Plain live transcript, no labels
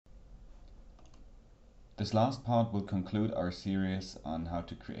This last part will conclude our series on how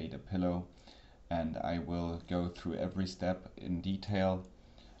to create a pillow, and I will go through every step in detail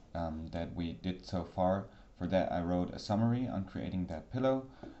that we did so far. For that I wrote a summary on creating that pillow,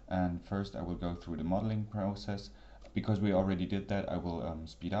 and first I will go through the modeling process. Because we already did that, I will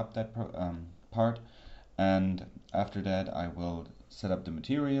speed up that part, and after that I will set up the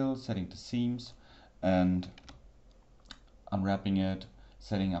material, setting the seams and unwrapping it,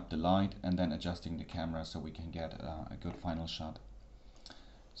 setting up the light, and then adjusting the camera so we can get a good final shot.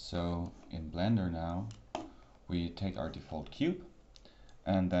 So in Blender now we take our default cube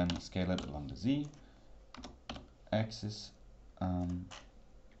and then scale it along the Z axis,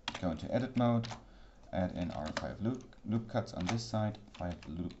 go into edit mode, add in our 5 loop cuts on this side, 5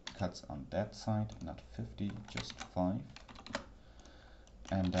 loop cuts on that side, not 50, just 5,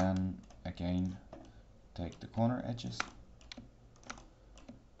 and then again take the corner edges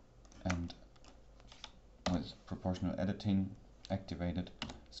and with proportional editing activated,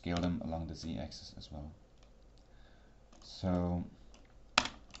 scale them along the Z axis as well. So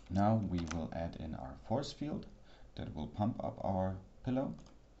now we will add in our force field that will pump up our pillow.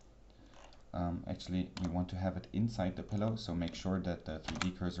 Actually, we want to have it inside the pillow, so make sure that the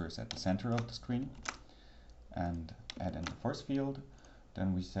 3D cursor is at the center of the screen, and add in the force field.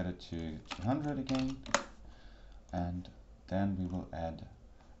 Then we set it to 200 again, and then we will add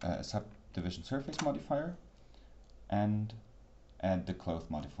a subdivision surface modifier and add the cloth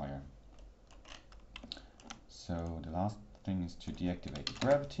modifier. So the last thing is to deactivate the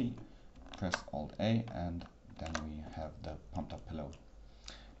gravity, press Alt A, and then we have the pumped up pillow.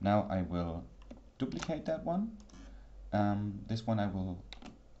 Now I will duplicate that one. This one I will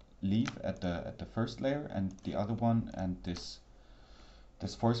leave at the first layer, and the other one and this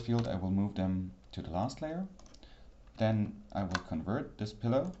force field I will move them to the last layer. Then I will convert this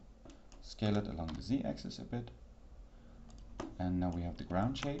pillow, scale it along the Z axis a bit, and now we have the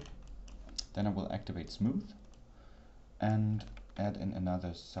ground shape. Then I will activate smooth and add in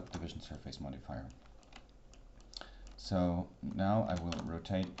another subdivision surface modifier. So now I will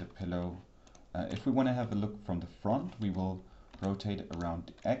rotate the pillow. If we want to have a look from the front, we will rotate it around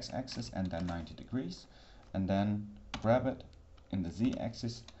the x-axis and then 90 degrees, and then grab it in the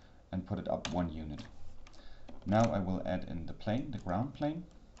z-axis and put it up 1 unit. Now I will add in the plane, the ground plane,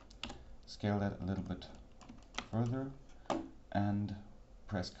 scale that a little bit further and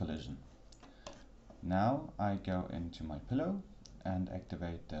press collision. Now I go into my pillow and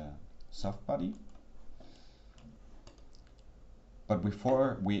activate the soft body. But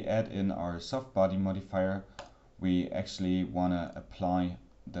before we add in our soft body modifier, we actually want to apply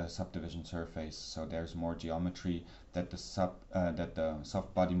the subdivision surface, so there's more geometry that the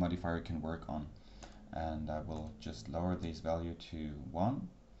soft body modifier can work on. And I will just lower this value to 1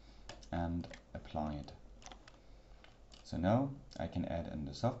 and apply it. So now I can add in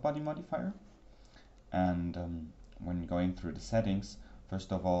the soft body modifier, and when going through the settings,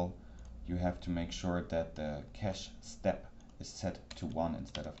 first of all you have to make sure that the cache step is set to 1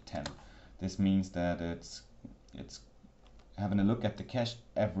 instead of 10. This means that it's having a look at the cache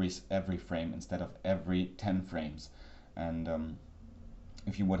every frame instead of every 10 frames. And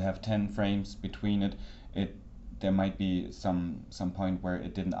if you would have 10 frames between it, there might be some point where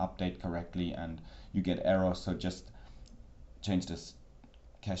it didn't update correctly and you get errors. So just change this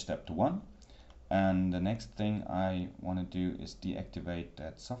cache step to 1. And the next thing I want to do is deactivate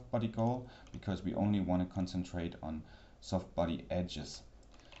that soft body goal, because we only want to concentrate on soft body edges.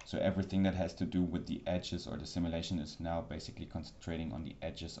 So everything that has to do with the edges or the simulation is now basically concentrating on the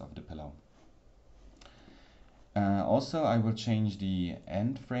edges of the pillow. Also, I will change the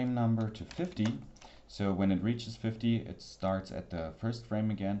end frame number to 50. So when it reaches 50, it starts at the first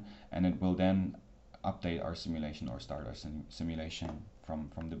frame again, and it will then update our simulation or start our simulation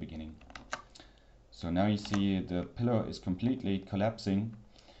from the beginning. So now you see the pillow is completely collapsing,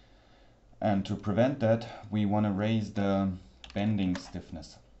 and to prevent that we want to raise the bending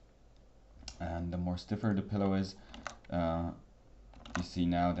stiffness. And the more stiffer the pillow is, you see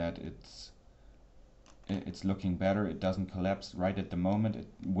now that it's looking better. It doesn't collapse right at the moment. It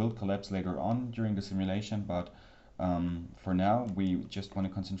will collapse later on during the simulation, but for now we just want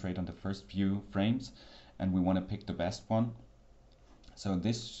to concentrate on the first few frames, and we want to pick the best one. So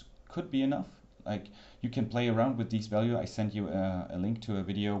this could be enough. Like, you can play around with these values. I sent you a link to a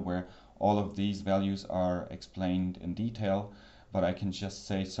video where all of these values are explained in detail, but I can just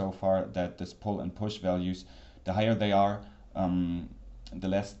say so far that this pull and push values, the higher they are, the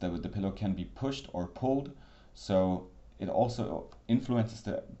less the pillow can be pushed or pulled. So it also influences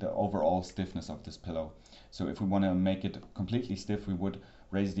the overall stiffness of this pillow. So if we want to make it completely stiff, we would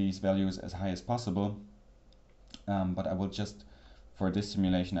raise these values as high as possible. but I will just, for this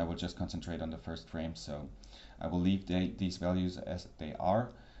simulation, I will just concentrate on the first frame. So I will leave these values as they are,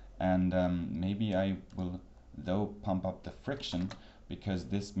 and maybe I will though pump up the friction, because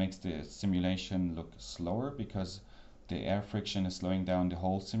this makes the simulation look slower, because the air friction is slowing down the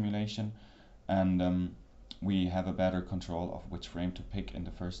whole simulation, and we have a better control of which frame to pick in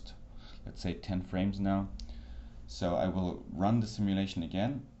the first, let's say, 10 frames now. So I will run the simulation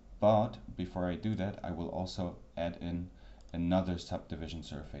again, but before I do that, I will also add in another subdivision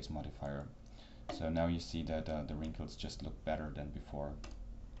surface modifier. So now you see that the wrinkles just look better than before.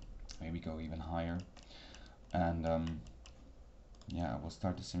 Maybe go even higher. And yeah, I will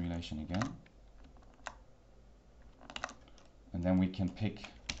start the simulation again. And then we can pick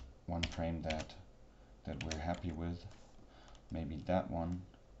one frame that we're happy with. Maybe that one.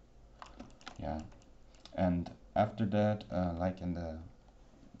 Yeah. And after that, like in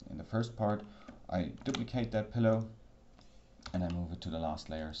the first part, I duplicate that pillow and I move it to the last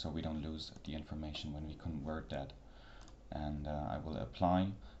layer so we don't lose the information when we convert that. And I will apply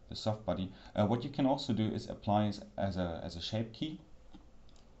the soft body. What you can also do is apply as a shape key,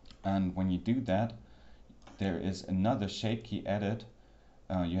 and when you do that, there is another shape key added.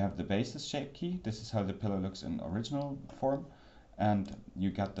 You have the basis shape key. This is how the pillow looks in original form, and you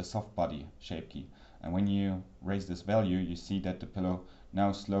got the soft body shape key. And when you raise this value, you see that the pillow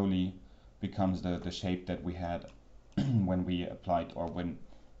now slowly becomes the shape that we had when we applied, or when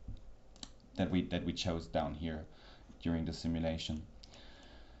that we chose down here during the simulation.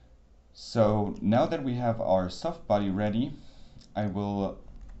 So now that we have our soft body ready, I will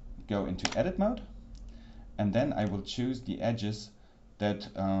go into edit mode, and then I will choose the edges that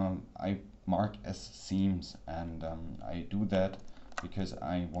I mark as seams, and I do that because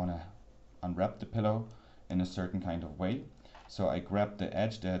I want to unwrap the pillow in a certain kind of way. So I grab the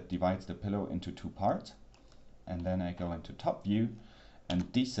edge that divides the pillow into two parts, and then I go into top view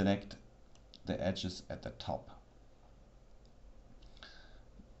and deselect the edges at the top.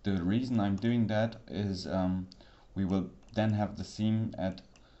 The reason I'm doing that is we will then have the seam at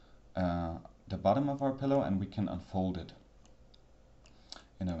the bottom of our pillow, and we can unfold it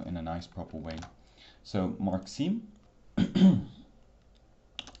in a nice proper way. So mark seam,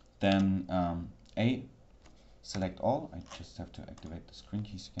 then A, select all. I just have to activate the screen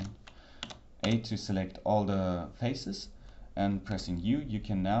keys again. A to select all the faces, and pressing U, you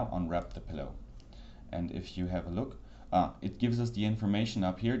can now unwrap the pillow. And if you have a look, it gives us the information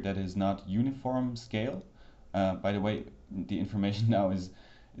up here that is not uniform scale. By the way, the information now is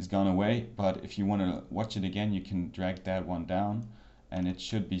gone away, but if you want to watch it again, you can drag that one down, and it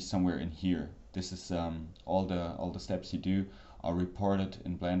should be somewhere in here. This is all the steps you do are reported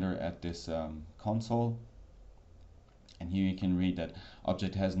in Blender at this console, and here you can read that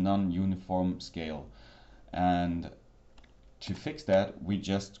object has non-uniform scale. And to fix that, we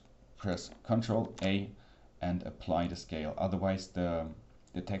just press Ctrl A and apply the scale. Otherwise the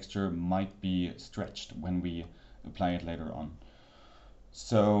texture might be stretched when we apply it later on.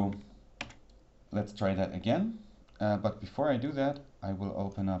 So let's try that again. But before I do that, I will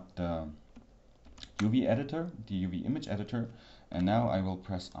open up the UV editor, the UV image editor, and now I will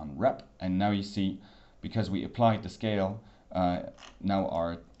press unwrap, and now you see, because we applied the scale, now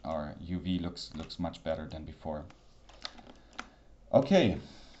our UV looks much better than before. Okay,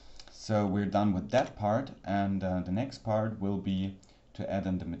 so we're done with that part, and the next part will be to add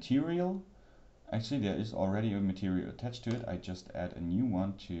in the material. Actually, there is already a material attached to it. I just add a new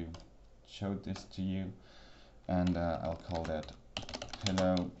one to show this to you, and I'll call that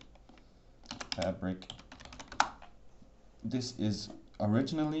pillow fabric. This is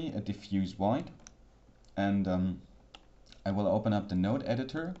originally a diffuse white, and I will open up the node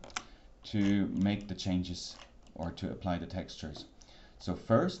editor to make the changes or to apply the textures. So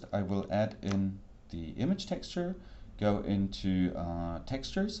first I will add in the image texture, go into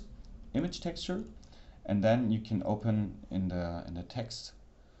textures, image texture, and then you can open in the text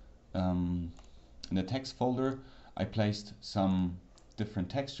folder. I placed some different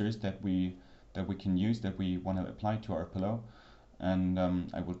textures that we can use, that we want to apply to our pillow, and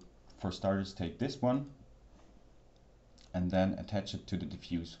I will, for starters, take this one and then attach it to the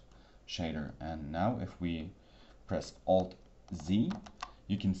diffuse shader. And now if we press Alt Z,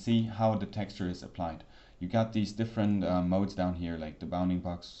 you can see how the texture is applied. You got these different modes down here, like the bounding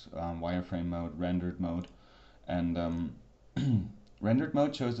box, wireframe mode, rendered mode, and rendered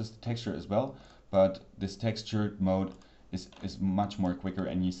mode shows us the texture as well, but this textured mode is much more quicker,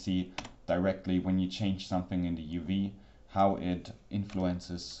 and you see directly when you change something in the UV how it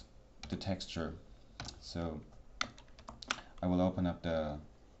influences the texture. So I will open up the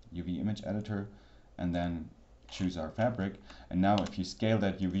UV image editor and then choose our fabric. And now if you scale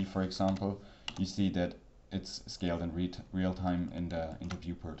that UV, for example, you see that it's scaled in real time in the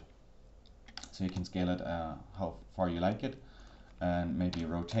viewport. So you can scale it how far you like it, and maybe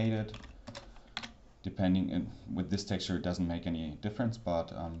rotate it. Depending, with this texture it doesn't make any difference,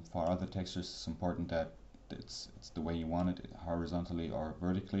 but for other textures it's important that it's the way you want it, horizontally or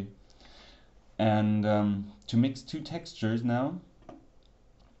vertically. And to mix two textures now,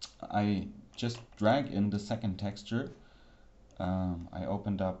 I just drag in the second texture. I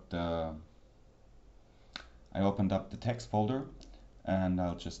opened up the text folder, and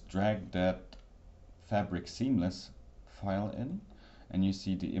I'll just drag that fabric seamless file in, and you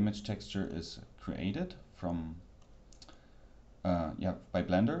see the image texture is created from by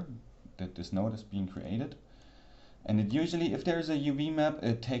Blender. That this node is being created, and it usually, if there's a UV map,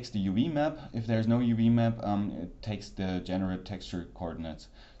 it takes the UV map. If there's no UV map, it takes the generate texture coordinates.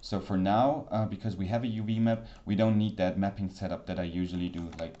 So for now, because we have a UV map, we don't need that mapping setup that I usually do,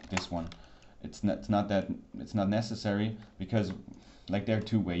 like this one. It's not necessary, because like there are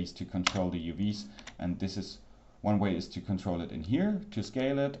two ways to control the UVs, and this is one way is to control it in here to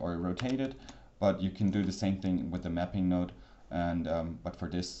scale it or rotate it, but you can do the same thing with the mapping node. And but for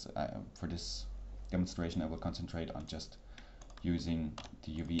this demonstration, I will concentrate on just using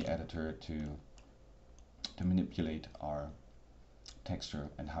the UV editor to manipulate our texture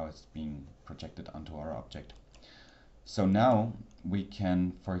and how it's being projected onto our object. So now we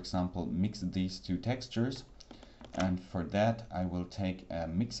can, for example, mix these two textures, and for that I will take a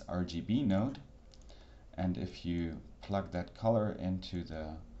mix RGB node, and if you plug that color into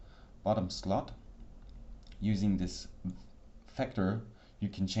the bottom slot using this vector, you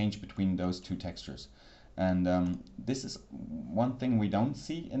can change between those two textures. And this is one thing we don't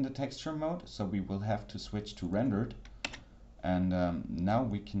see in the texture mode, so we will have to switch to rendered. And now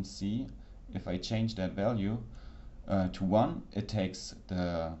we can see, if I change that value to 1, it takes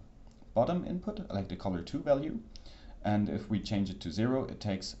the bottom input, like the color 2 value, and if we change it to 0, it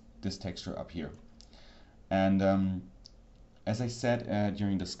takes this texture up here. And as I said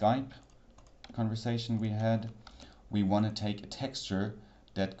during the Skype conversation we had, we want to take a texture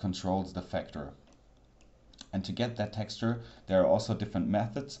that controls the vector. And to get that texture, there are also different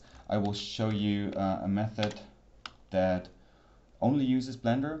methods. I will show you a method that only uses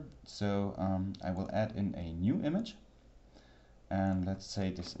Blender. So I will add in a new image, and let's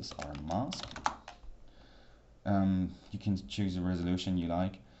say this is our mask. You can choose a resolution you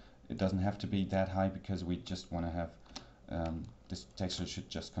like. It doesn't have to be that high, because we just want to have this texture should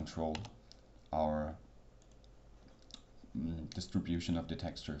just control our distribution of the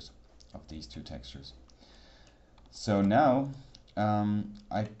textures of these two textures. So now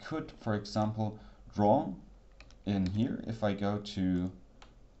I could, for example, draw in here. If I go to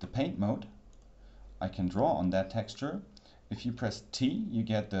the paint mode, I can draw on that texture. If you press T, you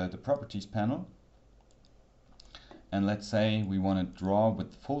get the properties panel, and let's say we want to draw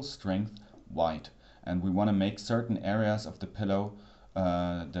with full strength white, and we want to make certain areas of the pillow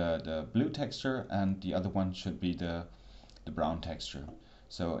the blue texture, and the other one should be the brown texture.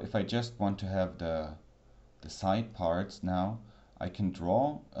 So if I just want to have the side parts, now I can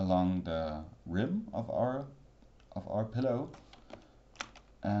draw along the rim of our pillow,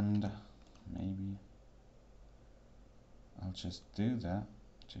 and maybe I'll just do that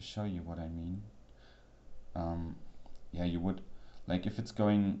to show you what I mean. Yeah, you would, like, if it's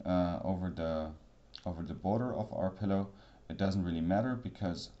going over the border of our pillow, it doesn't really matter,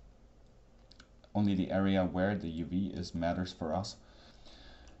 because only the area where the UV is matters for us.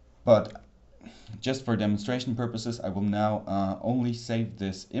 But just for demonstration purposes, I will now only save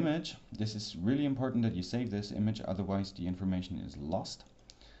this image. This is really important that you save this image, otherwise the information is lost.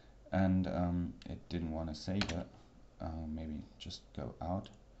 And it didn't want to save it. Maybe just go out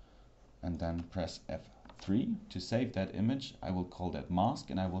and then press F3 to save that image. I will call that mask,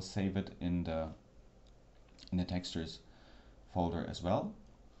 and I will save it in the textures folder as well.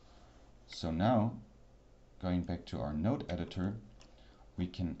 So now, going back to our node editor, we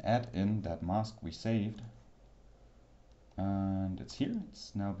can add in that mask we saved, and it's here.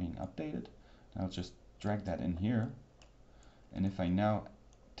 It's now being updated. I'll just drag that in here, and if I now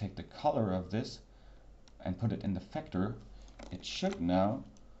take the color of this and put it in the vector, it should now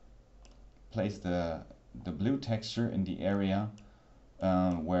place the blue texture in the area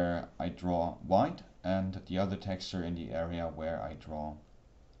where I draw white, and the other texture in the area where I draw,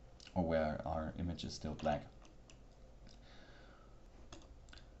 or where our image is still black.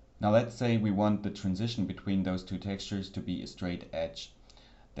 Now let's say we want the transition between those two textures to be a straight edge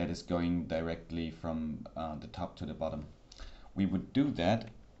that is going directly from the top to the bottom. We would do that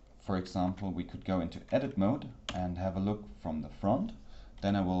for example, we could go into edit mode and have a look from the front.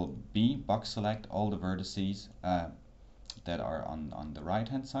 Then I will box select all the vertices that are on the right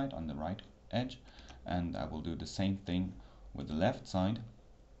hand side, on the right edge, and I will do the same thing with the left side.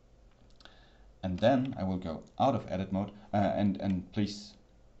 And then I will go out of edit mode, and please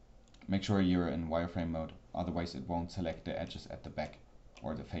make sure you're in wireframe mode, otherwise it won't select the edges at the back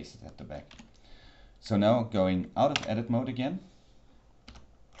or the faces at the back. So now going out of edit mode again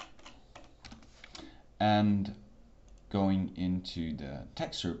and going into the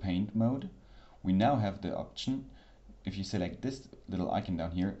texture paint mode, we now have the option, if you select this little icon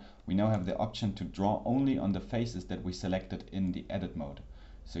down here, we now have the option to draw only on the faces that we selected in the edit mode.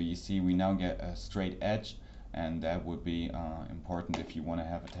 So you see we now get a straight edge, and that would be important if you want to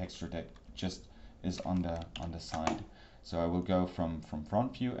have a texture that just is on the side. So I will go from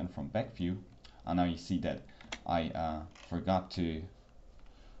front view and from back view, and now you see that I forgot to,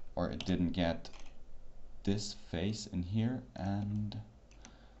 or it didn't get this face in here, and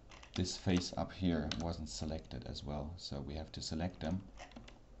this face up here wasn't selected as well, so we have to select them.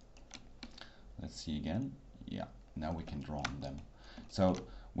 Let's see again. Yeah, now we can draw on them. So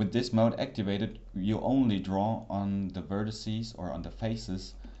with this mode activated, you only draw on the vertices or on the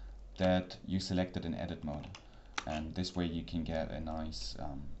faces that you selected in edit mode, and this way you can get a nice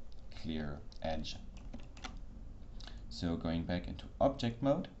clear edge. So going back into object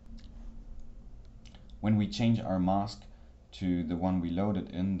mode, when we change our mask to the one we loaded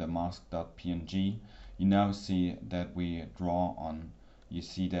in, the mask.png, you now see that we draw on, you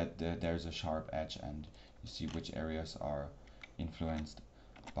see that there's a sharp edge, and you see which areas are influenced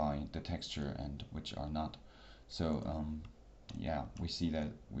by the texture and which are not. So yeah, we see that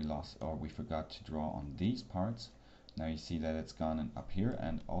we lost, or we forgot to draw on these parts. Now you see that it's gone up here,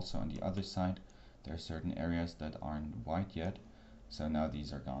 and also on the other side there are certain areas that aren't white yet, so now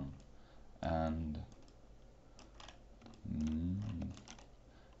these are gone. And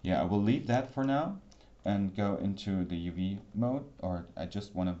yeah, I will leave that for now and go into the UV mode, or I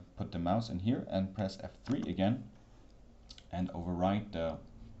just want to put the mouse in here and press F3 again and overwrite the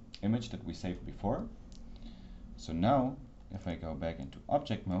image that we saved before. So now if I go back into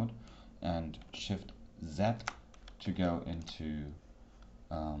object mode and Shift Z to go into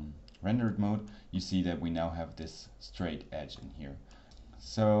rendered mode, you see that we now have this straight edge in here.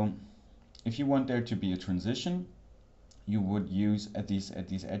 So if you want there to be a transition, you would use at these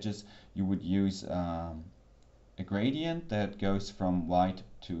edges, you would use a gradient that goes from white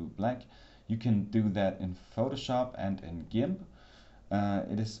to black. You can do that in Photoshop and in GIMP.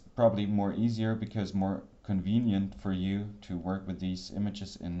 It is probably more easier because more convenient for you to work with these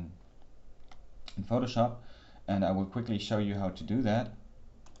images in Photoshop, and I will quickly show you how to do that.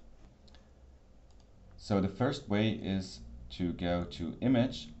 So the first way is to go to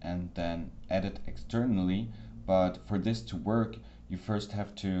image and then edit externally, but for this to work you first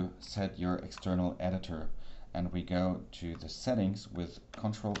have to set your external editor, and we go to the settings with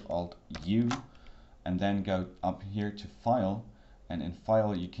Ctrl-Alt-U and then go up here to File, and in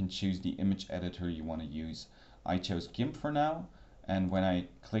File you can choose the image editor you want to use. I chose GIMP for now, and when I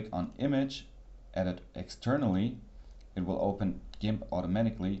click on image, edit externally, it will open GIMP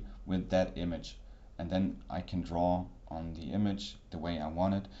automatically with that image, and then I can draw on the image the way I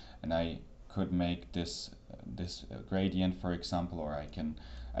want it, and I could make this gradient, for example, or I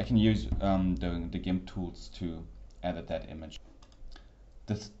can use the GIMP tools to edit that image.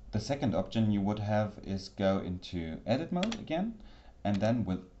 The second option you would have is go into edit mode again, and then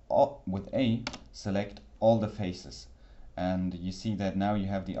with A select all the faces, and you see that now you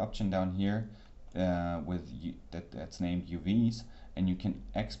have the option down here that's named UVs, and you can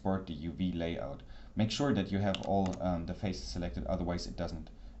export the UV layout. Make sure that you have all the faces selected, otherwise it doesn't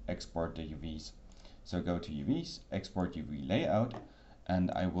export the UVs. So go to UVs, export UV layout,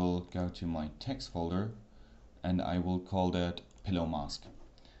 and I will go to my text folder and I will call that pillow mask,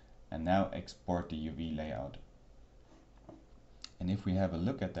 and now export the UV layout. And if we have a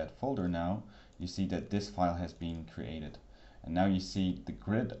look at that folder now, you see that this file has been created, and now you see the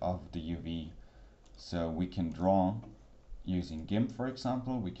grid of the UV. So we can draw using GIMP, for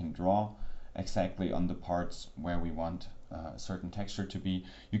example, we can draw exactly on the parts where we want a certain texture to be.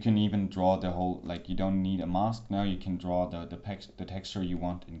 You can even draw the whole, like you don't need a mask now, you can draw the texture you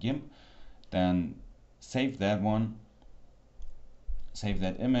want in GIMP, then save that one, save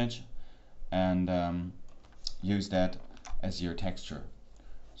that image, and use that as your texture.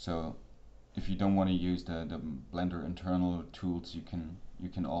 So if you don't want to use the Blender internal tools, you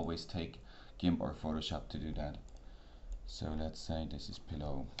can always take GIMP or Photoshop to do that. So let's say this is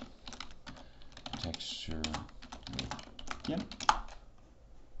pillow texture with GIMP.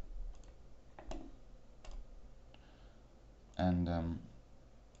 And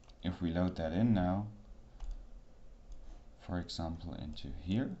if we load that in now, for example into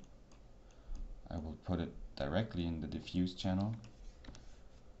here, I will put it directly in the diffuse channel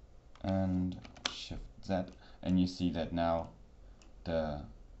and Shift Z, and you see that now the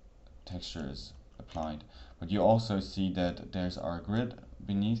texture is applied. But you also see that there's our grid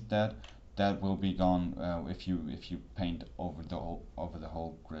beneath that. That will be gone if you paint over the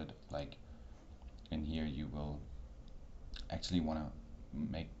whole grid. Like in here, you will actually want to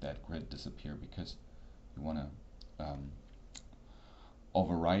make that grid disappear because you want to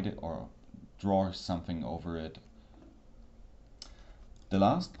override it or draw something over it. The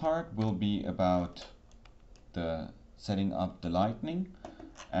last part will be about the setting up the lighting,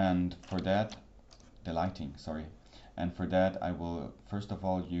 and for that, and for that I will first of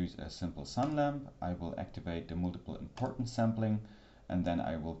all use a simple sun lamp. I will activate the multiple importance sampling, and then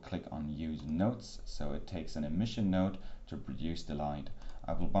I will click on use nodes, so it takes an emission node to produce the light.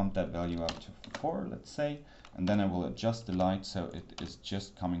 I will bump that value up to 4, let's say, and then I will adjust the light so it is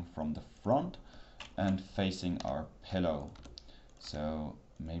just coming from the front and facing our pillow. So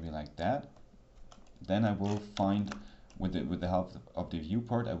maybe like that. Then I will find, with the help of the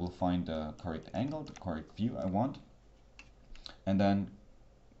viewport, I will find the correct angle, the correct view I want, and then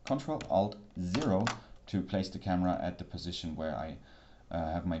Ctrl-Alt-0 to place the camera at the position where I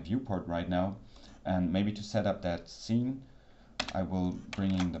have my viewport right now. And maybe to set up that scene, I will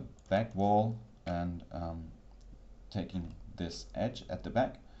bring in the back wall and taking this edge at the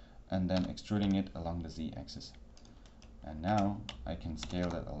back and then extruding it along the Z-axis. And now I can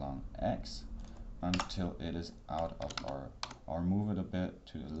scale it along X until it is out of or move it a bit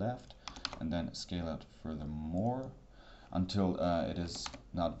to the left, and then scale it furthermore until it is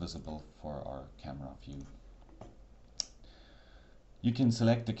not visible for our camera view. You can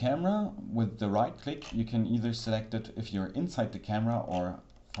select the camera with the right click. You can either select it if you're inside the camera, or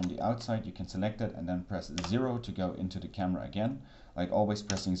from the outside you can select it and then press 0 to go into the camera again. Like always,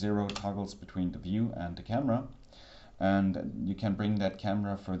 pressing 0 toggles between the view and the camera. And you can bring that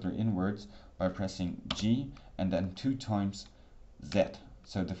camera further inwards by pressing G and then 2 times Z.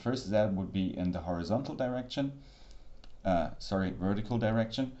 So the first Z would be in the horizontal direction, vertical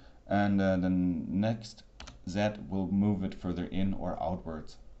direction, and the next Z will move it further in or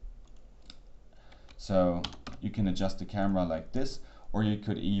outwards. So you can adjust the camera like this, or you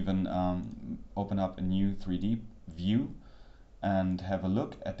could even open up a new 3D view and have a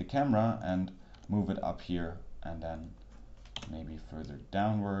look at the camera and move it up here and then maybe further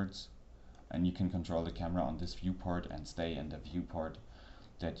downwards, and you can control the camera on this viewport and stay in the viewport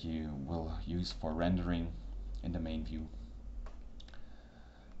that you will use for rendering in the main view.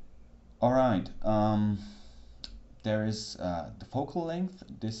 Alright, there is the focal length.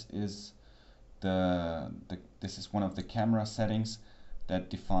 This is this is one of the camera settings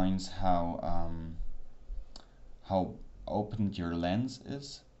that defines how open your lens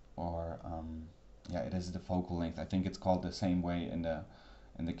is, or yeah, it is the focal length. I think it's called the same way in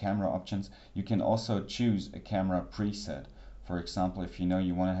the camera options. You can also choose a camera preset. For example, if you know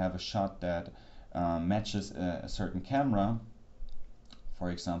you want to have a shot that matches a certain camera. For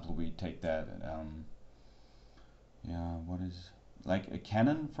example, we take that yeah, what is like a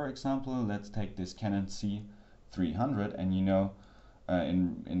Canon, for example. Let's take this Canon C300, and you know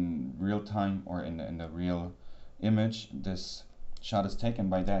in real time or in the real image this shot is taken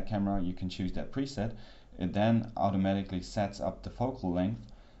by that camera. You can choose that preset. It then automatically sets up the focal length,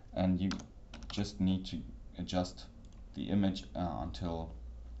 and you just need to adjust the image until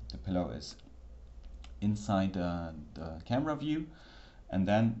the pillow is inside the camera view, and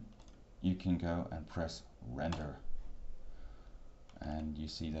then you can go and press render, and you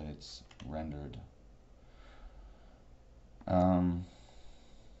see that it's rendered.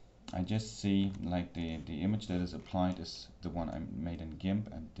 I just see like the image that is applied is the one I made in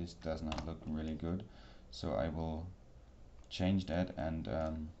GIMP, and this does not look really good, so I will change that and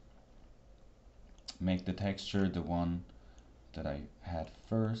make the texture the one that I had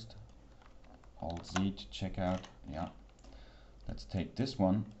first. Alt Z to check out. Yeah, let's take this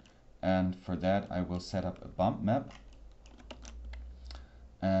one, and for that I will set up a bump map,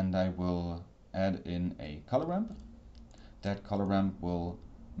 and I will add in a color ramp. That color ramp will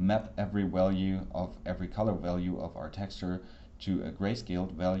map every color value of our texture to a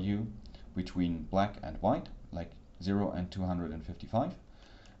grayscaled value between black and white, like 0 and 255.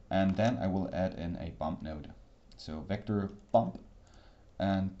 And then I will add in a bump node. So vector bump,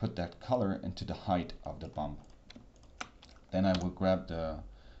 and put that color into the height of the bump. Then I will grab the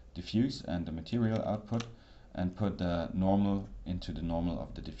diffuse and the material output and put the normal into the normal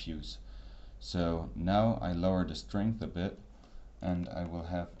of the diffuse. So now I lower the strength a bit and I will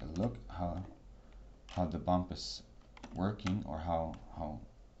have a look how the bump is working, or how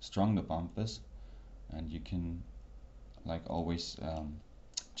strong the bump is, and you can, like always,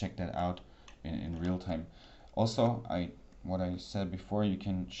 check that out in real time. Also, what I said before, you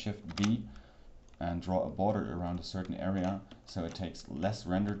can Shift B and draw a border around a certain area, so it takes less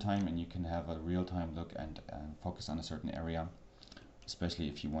render time and you can have a real-time look and focus on a certain area, especially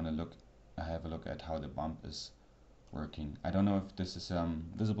if you want to have a look at how the bump is working. I don't know if this is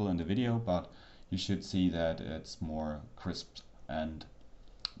visible in the video, but you should see that it's more crisp and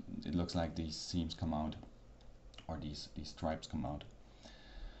it looks like these seams come out, or these stripes come out.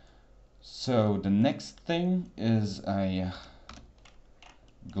 So the next thing is a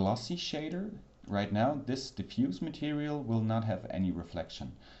glossy shader. Right now this diffuse material will not have any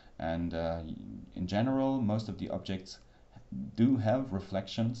reflection, and in general most of the objects do have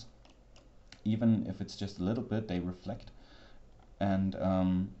reflections. Even if it's just a little bit, they reflect. And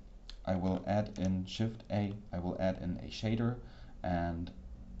I will add in Shift A, I will add in a shader and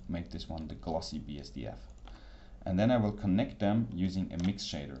make this one the glossy BSDF. And then I will connect them using a mix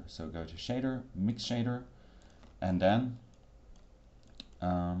shader. So go to Shader, Mix Shader, and then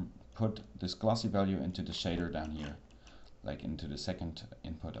put this glossy value into the shader down here, like into the second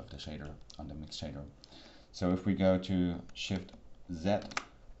input of the shader on the mix shader. So if we go to Shift Z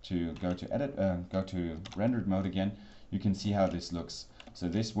to go to edit, go to rendered mode again, you can see how this looks. So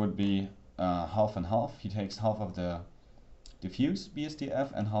this would be half and half. He takes half of the diffuse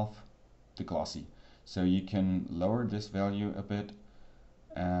BSDF and half the glossy. So you can lower this value a bit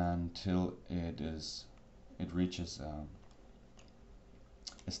until it reaches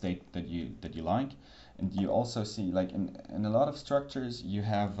a state that you like. And you also see, like in a lot of structures, you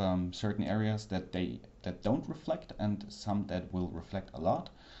have certain areas that don't reflect and some that will reflect a lot.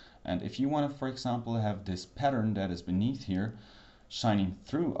 And if you want to, for example, have this pattern that is beneath here shining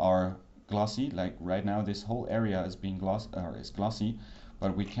through our glossy, like right now this whole area is being glossy,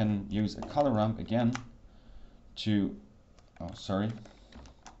 but we can use a color ramp again to, oh sorry,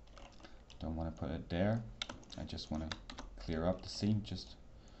 don't want to put it there, I just want to clear up the seam just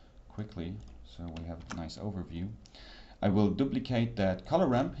quickly so we have a nice overview. I will duplicate that color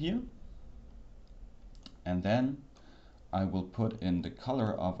ramp here, and then I will put in the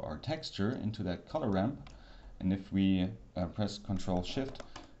color of our texture into that color ramp. And if we press Ctrl Shift,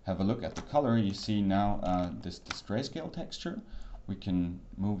 have a look at the color, you see now this grayscale texture. We can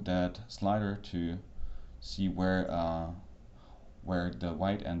move that slider to see where the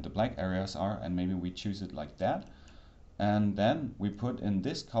white and the black areas are, and maybe we choose it like that. And then we put in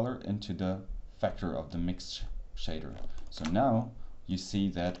this color into the factor of the mix shader. So now you see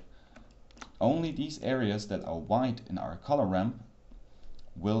that only these areas that are white in our color ramp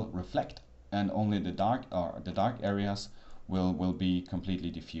will reflect, and only the dark areas will be completely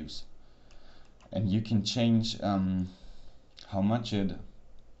diffuse. And you can change how much it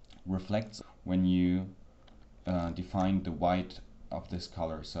reflects when you define the white of this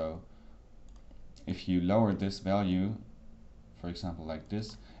color. So if you lower this value, for example like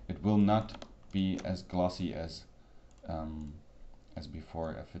this, it will not be as glossy as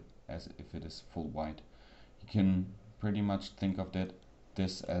before, if it is full white. You can pretty much think of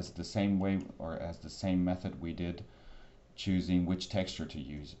this as the same way, or as the same method we did choosing which texture to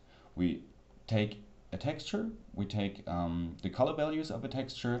use. We take a texture, we take the color values of a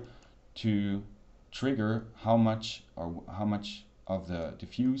texture to trigger how much of the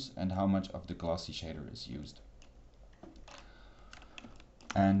diffuse and how much of the glossy shader is used.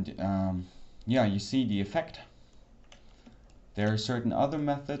 And yeah, you see the effect. There are certain other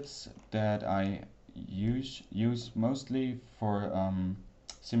methods that I use mostly for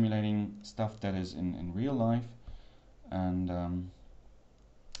simulating stuff that is in real life, and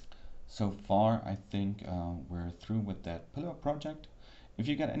so far I think we're through with that pillow project. If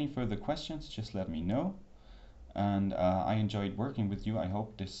you get any further questions, just let me know. And I enjoyed working with you. I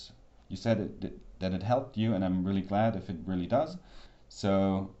hope you said that it helped you, and I'm really glad if it really does.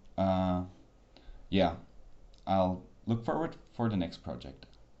 So yeah, I'll look forward for the next project.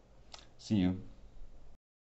 See you.